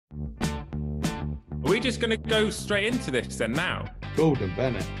we just going to go straight into this then now? Gordon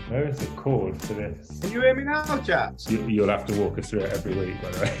Bennett. Where is it called for this? Can you hear me now, chaps? You'll have to walk us through it every week,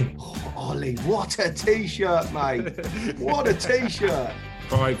 by the way. Oh, Ollie, what a T-shirt, mate. What a T-shirt.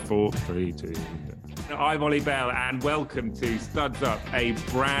 5, 4, 3, 2. I'm Ollie Bell and welcome to Studs Up, a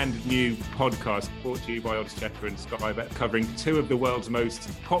brand new podcast brought to you by Oddschecker and Sky Bet, covering two of the world's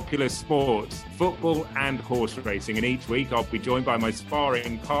most popular sports, football and horse racing. And each week I'll be joined by my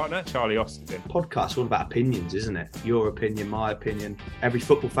sparring partner, Charlie Austin. Podcast's all about opinions, isn't it? Your opinion, my opinion. Every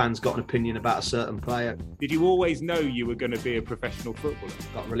football fan's got an opinion about a certain player. Did you always know you were going to be a professional footballer?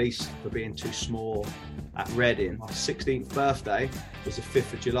 Got released for being too small at Reading. My 16th birthday was the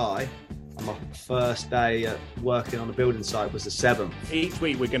 5th of July. And my first day at working on a building site was the 7th. Each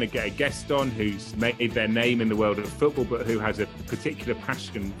week we're going to get a guest on who's made their name in the world of football, but who has a particular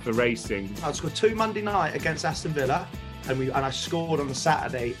passion for racing. I scored 2 Monday night against Aston Villa, and I scored on the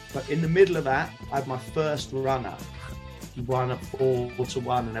Saturday. But in the middle of that, I had my first runner. He won at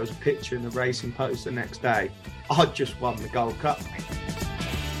 4-1, and there was a picture in the Racing Post the next day. I just won the Gold Cup.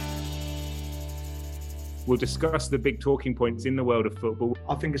 We'll discuss the big talking points in the world of football.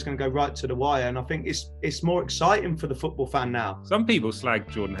 I think it's going to go right to the wire, and I think it's more exciting for the football fan now. Some people slag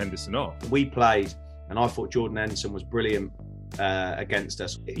Jordan Henderson off. We played, and I thought Jordan Henderson was brilliant against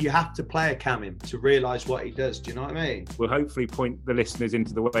us. You have to play a Cam to realise what he does. Do you know what I mean? We'll hopefully point the listeners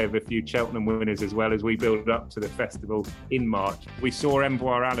into the way of a few Cheltenham winners as well as we build up to the festival in March. We saw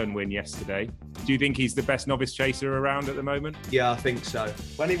Envoy Allen win yesterday. Do you think he's the best novice chaser around at the moment? Yeah, I think so.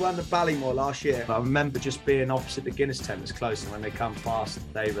 When he won the Ballymore last year, I remember just being opposite the Guinness tent as close, and when they come past,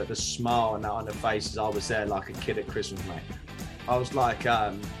 they were the smile and that on their faces. I was there like a kid at Christmas, mate. I was like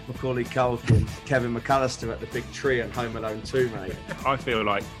Macaulay Culkin, Kevin McAllister at the big tree and Home Alone 2, mate. I feel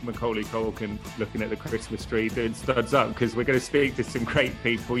like Macaulay Culkin looking at the Christmas tree doing Studs Up, because we're going to speak to some great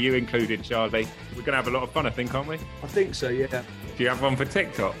people, you included, Charlie. We're going to have a lot of fun, I think, aren't we? I think so, yeah. Do you have one for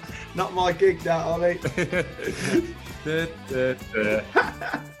TikTok? Not my gig, that, Ollie.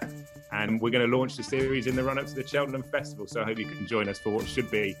 And we're going to launch the series in the run-up to the Cheltenham Festival, so I hope you can join us for what should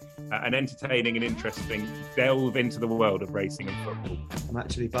be an entertaining and interesting delve into the world of racing and football. I'm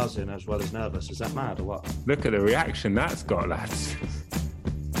actually buzzing as well as nervous. Is that mad or what? Look at the reaction that's got, lads.